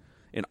 listen,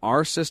 in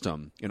our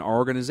system, in our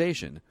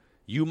organization,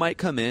 you might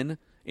come in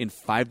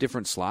 5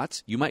 different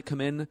slots. You might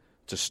come in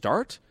to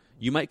start.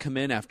 You might come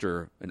in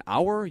after an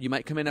hour. You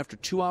might come in after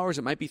 2 hours.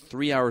 It might be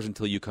 3 hours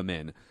until you come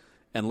in.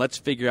 And let's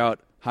figure out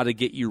how to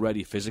get you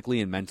ready physically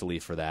and mentally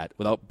for that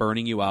without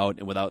burning you out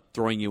and without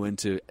throwing you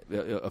into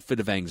a fit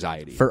of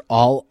anxiety. For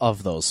all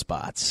of those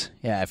spots.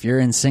 Yeah, if you're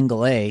in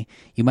single A,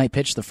 you might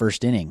pitch the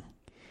first inning.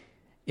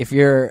 If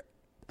you're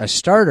a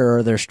starter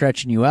or they're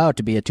stretching you out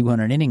to be a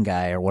 200-inning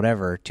guy or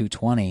whatever,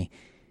 220,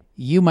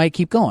 you might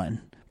keep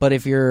going. But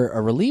if you're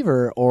a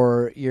reliever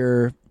or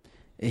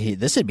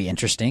this would be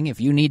interesting. If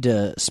you need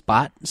to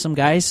spot some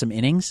guys, some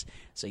innings,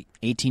 say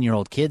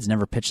 18-year-old kid's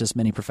never pitched this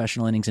many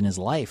professional innings in his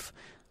life,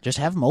 just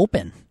have them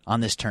open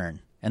on this turn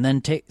and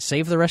then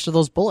save the rest of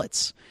those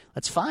bullets.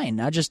 That's fine.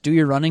 Now just do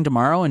your running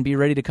tomorrow and be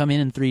ready to come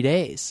in 3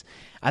 days.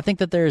 I think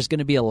that there's going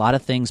to be a lot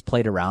of things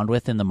played around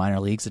with in the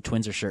minor leagues. The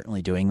Twins are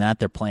certainly doing that.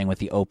 They're playing with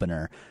the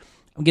opener.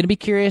 I'm going to be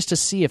curious to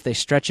see if they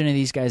stretch any of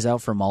these guys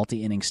out for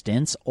multi-inning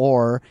stints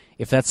or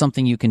if that's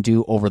something you can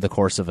do over the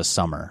course of a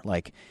summer.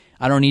 Like,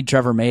 I don't need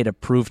Trevor May to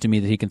prove to me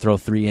that he can throw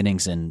 3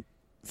 innings in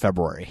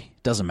February.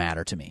 Doesn't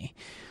matter to me.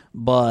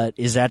 But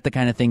is that the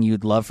kind of thing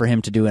you'd love for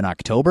him to do in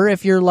October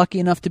if you're lucky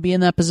enough to be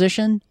in that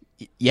position?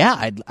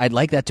 Yeah, I'd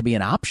like that to be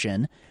an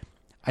option.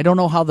 I don't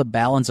know how the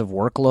balance of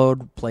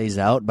workload plays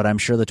out, but I'm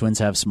sure the Twins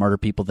have smarter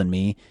people than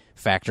me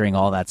factoring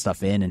all that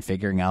stuff in and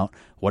figuring out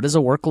what does a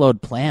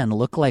workload plan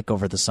look like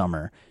over the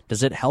summer?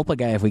 Does it help a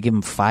guy if we give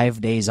him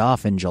 5 days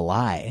off in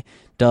July?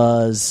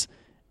 Does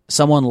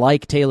someone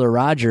like Taylor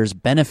Rogers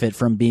benefit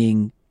from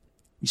being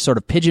sort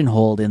of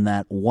pigeonholed in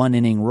that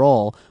 1-inning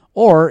role?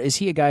 Or is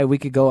he a guy we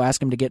could go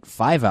ask him to get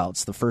 5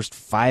 outs, the first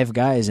 5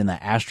 guys in the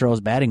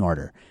Astros batting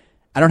order?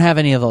 I don't have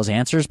any of those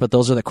answers, but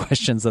those are the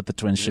questions that the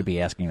Twins should be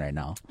asking right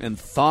now. And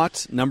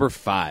thought number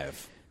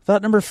 5.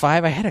 Thought number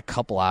 5, I had a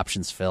couple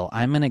options, Phil.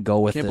 I'm going to go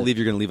with Can't believe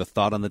you're going to leave a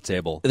thought on the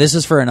table. This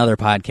is for another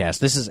podcast.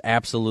 This is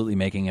absolutely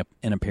making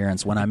an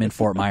appearance when I'm in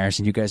Fort Myers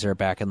and you guys are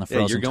back in the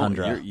frozen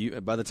tundra.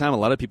 By the time a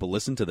lot of people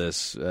listen to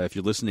this, if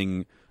you're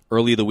listening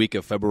early the week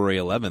of February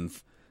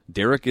 11th,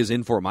 Derek is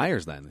in Fort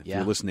Myers then, if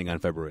you're listening on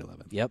February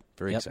 11th. Yep.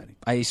 Very exciting.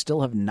 I still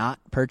have not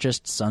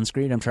purchased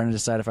sunscreen. I'm trying to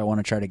decide if I want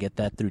to try to get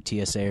that through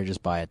TSA or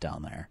just buy it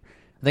down there.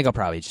 I think I'll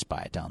probably just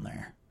buy it down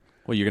there.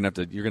 Well, you're gonna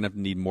have to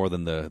need more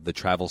than the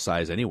travel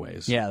size,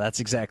 anyways. Yeah,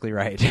 that's exactly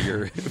right.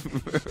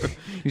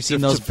 You've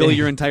seen those to fill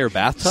your entire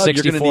bathtub.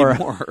 You're gonna need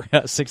more.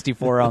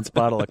 64-ounce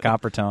bottle of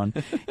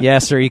Coppertone. Yeah,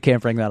 sir, you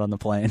can't bring that on the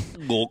plane.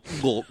 Gulp,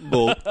 gulp,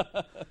 gulp.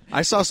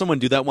 I saw someone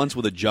do that once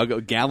with a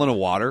gallon of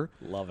water.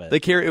 Love it.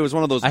 It was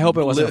one of those. I hope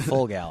it wasn't a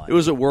full gallon. It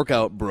was a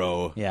workout,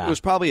 bro. Yeah. It was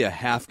probably a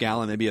half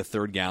gallon, maybe a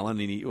third gallon.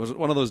 And he was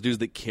one of those dudes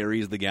that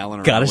carries the gallon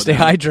around. Gotta stay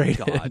hydrated.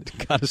 God.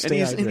 Gotta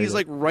stay hydrated. And he's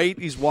like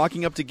he's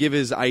walking up to give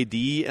his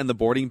ID and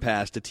the boarding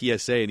pass to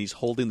TSA, and he's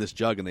holding this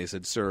jug, and they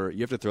said, "Sir,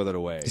 you have to throw that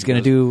away."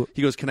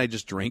 He goes, "Can I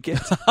just drink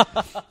it?"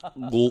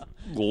 Gulp,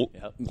 gulp,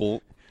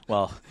 gulp.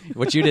 Well,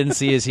 what you didn't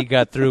see is he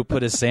got through,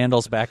 put his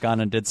sandals back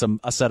on, and did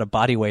a set of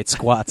bodyweight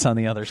squats on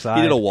the other side.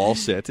 He did a wall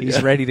sit.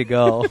 He's ready to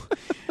go.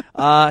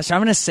 So I'm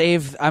gonna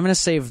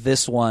save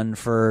this one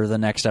for the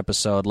next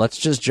episode. Let's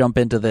just jump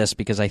into this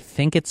because I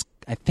think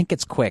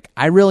it's quick.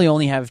 I really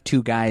only have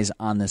 2 guys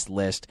on this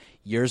list.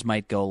 Yours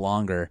might go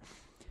longer.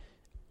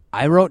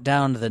 I wrote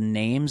down the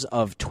names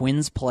of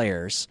Twins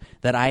players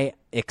that I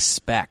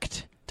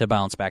expect to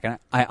bounce back. And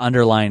I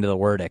underlined the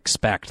word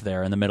expect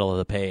there in the middle of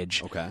the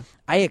page. Okay.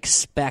 I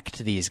expect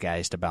these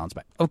guys to bounce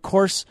back. Of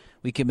course,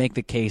 we can make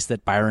the case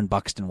that Byron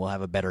Buxton will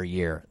have a better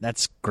year.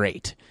 That's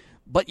great.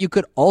 But you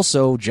could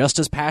also just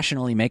as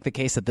passionately make the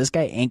case that this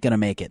guy ain't going to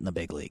make it in the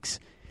big leagues.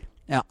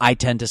 Now, I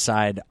tend to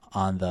side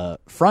on the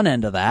front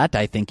end of that.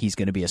 I think he's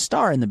going to be a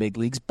star in the big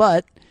leagues,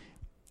 but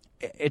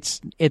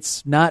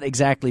it's not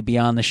exactly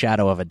beyond the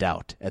shadow of a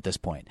doubt at this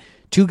point.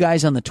 2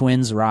 guys on the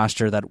Twins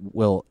roster that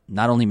will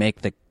not only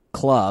make the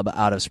club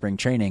out of spring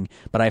training,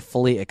 but I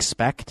fully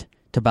expect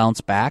to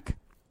bounce back.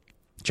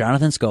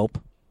 Jonathan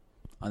Schoop,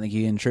 I think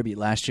he contributed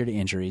last year to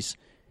injuries,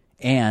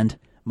 and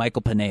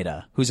Michael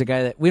Pineda, who's a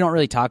guy that we don't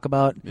really talk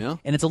about. Yeah.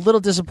 And it's a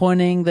little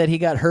disappointing that he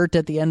got hurt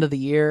at the end of the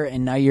year,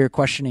 and now you're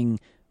questioning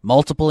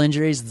multiple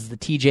injuries, the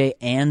TJ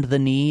and the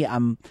knee.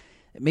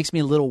 It makes me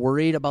a little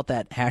worried about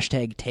that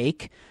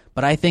 #take,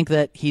 but I think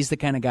that he's the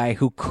kind of guy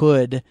who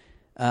could,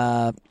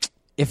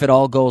 if it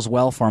all goes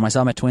well for him. I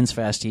saw him at Twins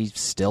Fest. He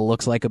still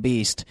looks like a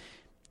beast.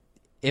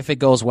 If it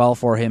goes well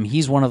for him,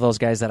 he's one of those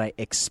guys that I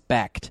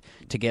expect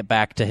to get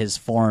back to his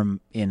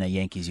form in a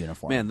Yankees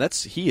uniform. Man,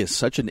 he is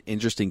such an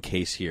interesting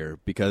case here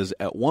because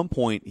at one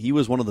point he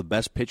was one of the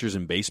best pitchers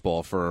in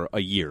baseball for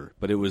a year,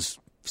 but it was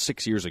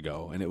 6 years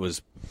ago, and it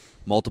was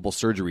multiple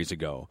surgeries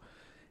ago.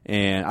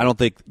 And I don't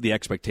think the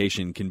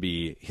expectation can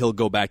be he'll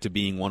go back to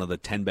being one of the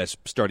 10 best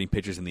starting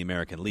pitchers in the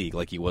American League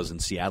like he was in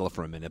Seattle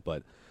for a minute.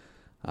 But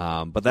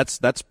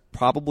that's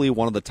probably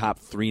one of the top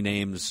 3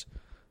 names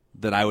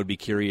that I would be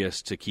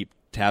curious to keep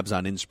tabs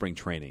on in spring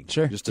training.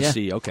 Sure. Just to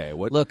see, okay,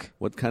 what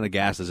kind of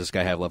gas does this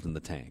guy have left in the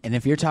tank? And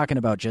if you're talking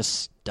about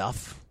just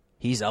stuff,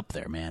 he's up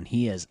there, man.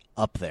 He is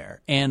up there.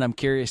 And I'm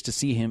curious to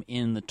see him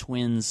in the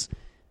Twins,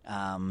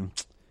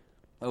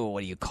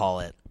 what do you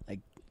call it? Like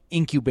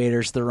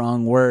incubator's the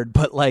wrong word,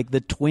 but like the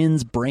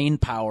Twins' brain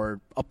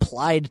power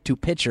applied to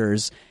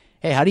pitchers.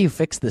 Hey, how do you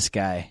fix this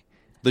guy?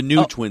 The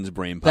new Twins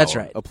brain power that's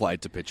right.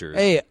 applied to pitchers.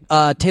 Hey,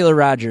 Taylor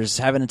Rogers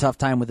having a tough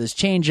time with his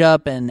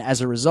changeup, and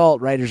as a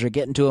result, writers are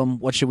getting to him.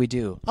 What should we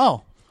do?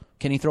 Oh,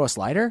 can he throw a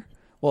slider?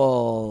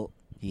 Well,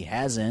 he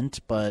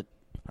hasn't, but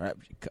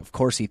of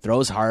course he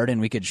throws hard,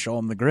 and we could show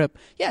him the grip.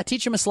 Yeah,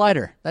 teach him a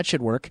slider. That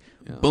should work.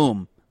 Yeah.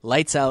 Boom.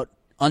 Lights out,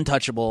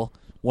 untouchable,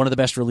 one of the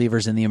best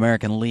relievers in the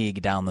American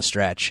League down the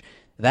stretch.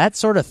 That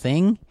sort of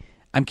thing,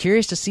 I'm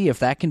curious to see if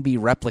that can be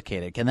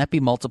replicated. Can that be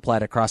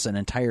multiplied across an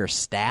entire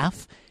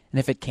staff? And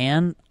if it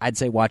can, I'd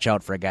say watch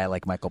out for a guy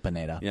like Michael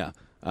Pineda. Yeah.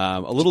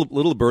 A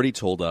little birdie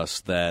told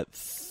us that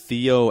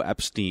Theo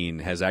Epstein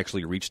has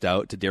actually reached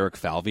out to Derek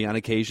Falvey on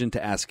occasion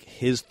to ask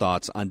his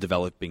thoughts on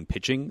developing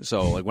pitching.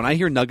 So like when I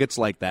hear nuggets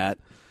like that,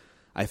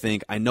 I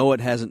think I know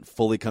it hasn't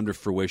fully come to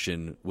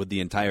fruition with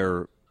the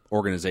entire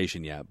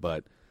organization yet,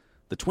 but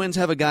the Twins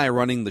have a guy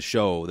running the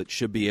show that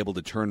should be able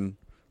to turn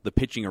the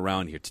pitching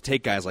around here, to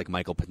take guys like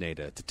Michael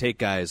Pineda, to take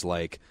guys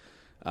like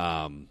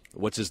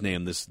what's his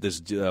name? This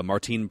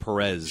Martin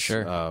Perez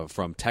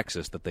from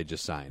Texas that they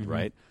just signed,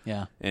 right?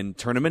 Yeah, and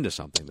turn him into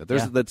something.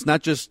 That's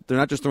not just they're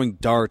not just throwing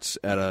darts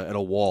at a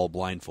wall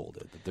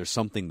blindfolded. There's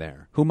something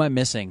there. Who am I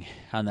missing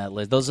on that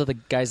list? Those are the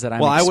guys that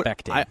I'm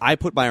expecting. I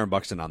put Byron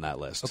Buxton on that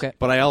list. Okay,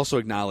 but I also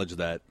acknowledge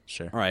that.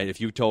 Sure. All right,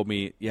 if you told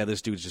me, yeah,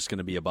 this dude's just going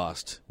to be a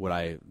bust, would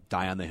I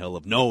die on the hill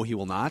of no, he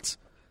will not?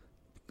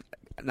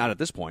 Not at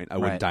this point. I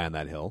wouldn't die on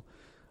that hill.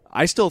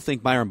 I still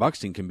think Byron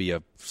Buxton can be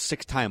a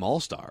 6-time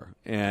All-Star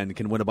and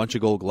can win a bunch of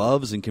Gold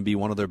Gloves and can be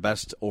one of their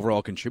best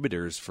overall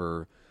contributors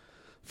for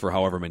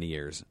however many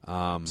years.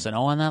 So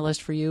no on that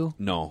list for you?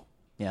 No.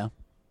 Yeah.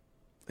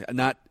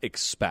 Not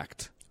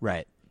expect.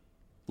 Right.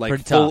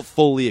 Like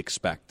fully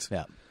expect.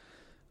 Yeah.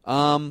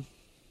 I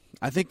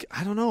think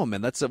I don't know,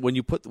 man. That's when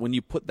you put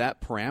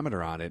that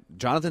parameter on it.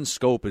 Jonathan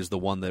Schoop is the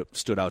one that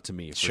stood out to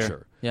me for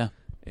sure. Yeah.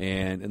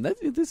 And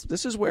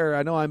this is where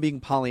I know I'm being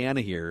Pollyanna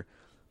here.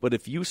 But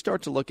if you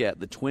start to look at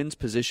the Twins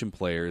position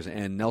players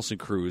and Nelson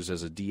Cruz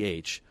as a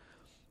DH,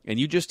 and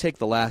you just take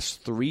the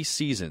last 3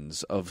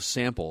 seasons of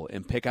sample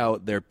and pick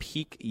out their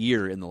peak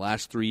year in the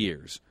last 3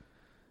 years,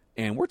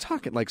 and we're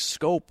talking like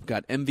Schoop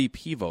got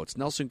MVP votes,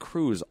 Nelson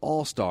Cruz,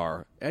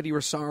 All-Star, Eddie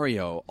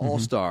Rosario,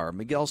 All-Star,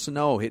 Miguel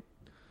Sano hit,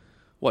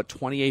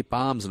 28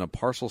 bombs in a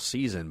partial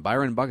season.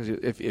 Byron Buxton,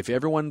 if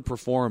everyone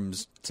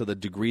performs to the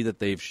degree that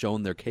they've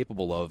shown they're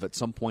capable of at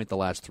some point the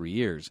last 3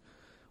 years,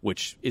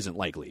 which isn't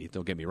likely,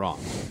 don't get me wrong.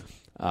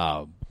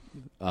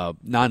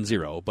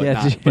 Non-zero,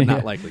 but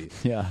not likely.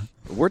 Yeah.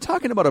 We're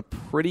talking about a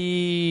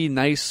pretty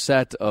nice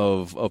set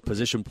of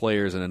position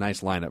players and a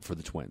nice lineup for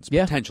the Twins,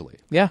 potentially.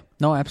 Yeah,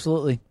 no,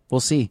 absolutely. We'll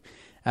see.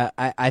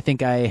 I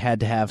think I had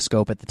to have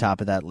Schoop at the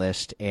top of that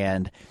list,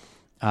 and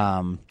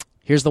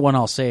here's the one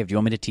I'll save. Do you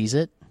want me to tease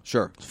it?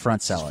 Sure.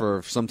 Front sell it.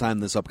 For sometime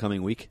this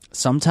upcoming week?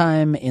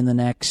 Sometime in the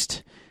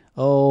next...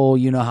 Oh,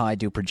 you know how I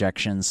do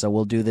projections, so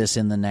we'll do this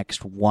in the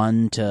next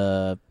 1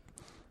 to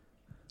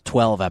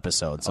 12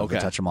 episodes of the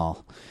Touch 'Em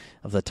All,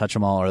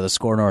 or the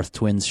Score North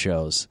Twins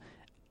shows.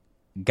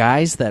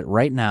 Guys that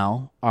right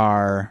now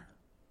are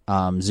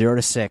 0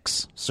 to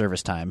 6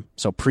 service time,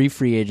 so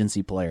pre-free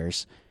agency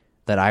players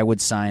that I would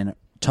sign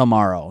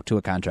tomorrow to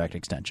a contract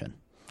extension.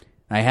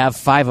 I have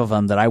 5 of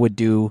them that I would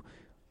do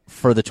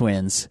for the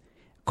Twins.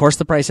 Of course,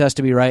 the price has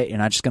to be right. You're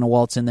not just going to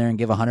waltz in there and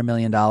give $100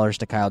 million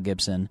to Kyle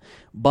Gibson.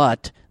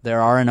 But there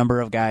are a number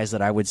of guys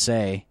that I would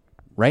say,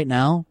 right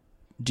now,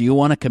 do you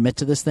want to commit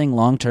to this thing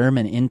long-term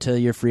and into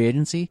your free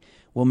agency?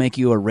 We'll make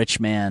you a rich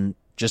man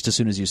just as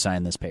soon as you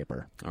sign this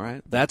paper. All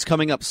right. That's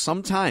coming up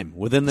sometime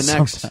within the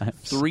next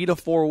 3 to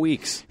 4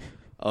 weeks.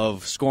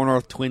 of Score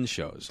North Twin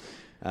shows.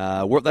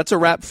 That's a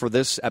wrap for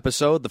this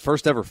episode, the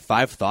first ever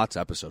Five Thoughts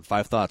episode.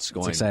 Five Thoughts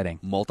going exciting.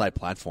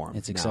 Multi-platform.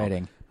 It's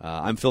exciting.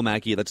 I'm Phil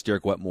Mackey. That's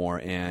Derek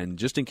Wetmore. And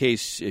just in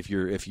case, if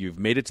you've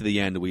made it to the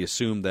end, we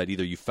assume that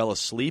either you fell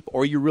asleep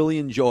or you really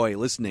enjoy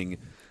listeing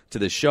to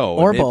the show,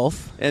 or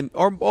both,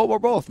 or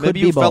both. Maybe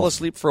you fell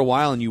asleep for a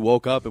while and you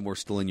woke up and we're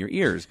still in your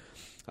ears.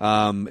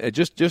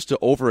 Just to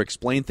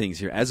over-explain things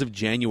here, as of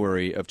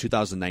January of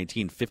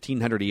 2019,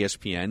 1500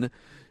 ESPN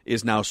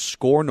is now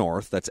Score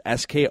North. That's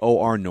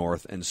SKOR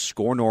North and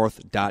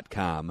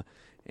ScoreNorth.com.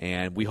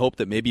 And we hope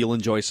that maybe you'll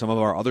enjoy some of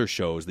our other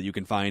shows that you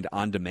can find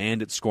on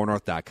demand at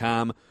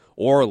ScoreNorth.com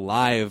or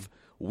live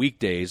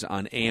weekdays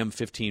on AM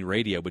 15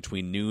 radio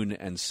between noon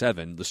and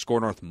 7. The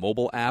Score North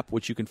mobile app,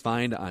 which you can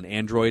find on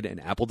Android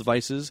and Apple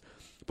devices.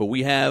 But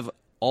we have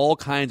all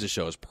kinds of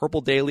shows.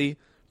 Purple Daily,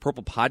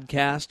 Purple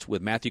Podcast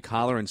with Matthew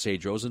Collar and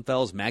Sage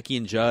Rosenfels, Mackie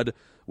and Judd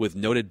with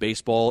noted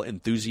baseball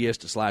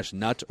enthusiast /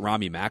 nut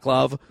Rami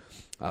Maklov,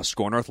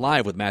 Score North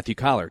Live with Matthew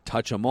Collar,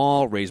 Touch 'em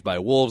All, Raised by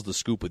Wolves, The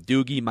Scoop with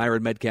Doogie,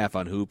 Myron Metcalf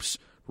on Hoops,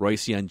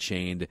 Royce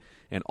Unchained,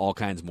 and all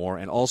kinds more.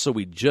 And also,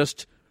 we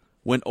just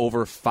went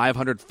over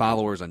 500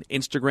 followers on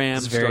Instagram,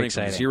 starting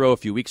from 0 a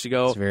few weeks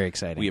ago. It's very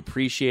exciting. We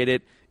appreciate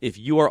it. If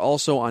you are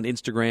also on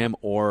Instagram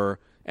or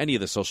any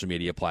of the social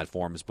media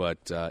platforms,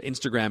 but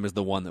Instagram is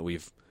the one that we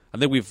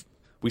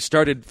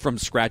started from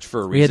scratch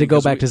for a reason. We had to go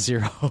back to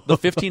 0. The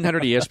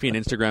 1500 ESPN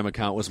Instagram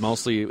account was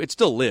mostly, it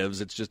still lives,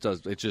 it's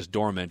just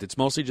dormant. It's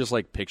mostly just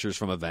like pictures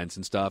from events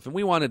and stuff, and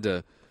we wanted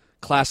to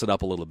class it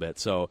up a little bit.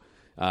 So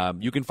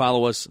you can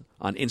follow us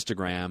on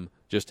Instagram,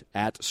 just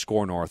at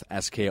Score North,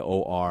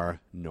 SKOR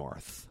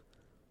North.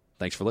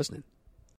 Thanks for listening.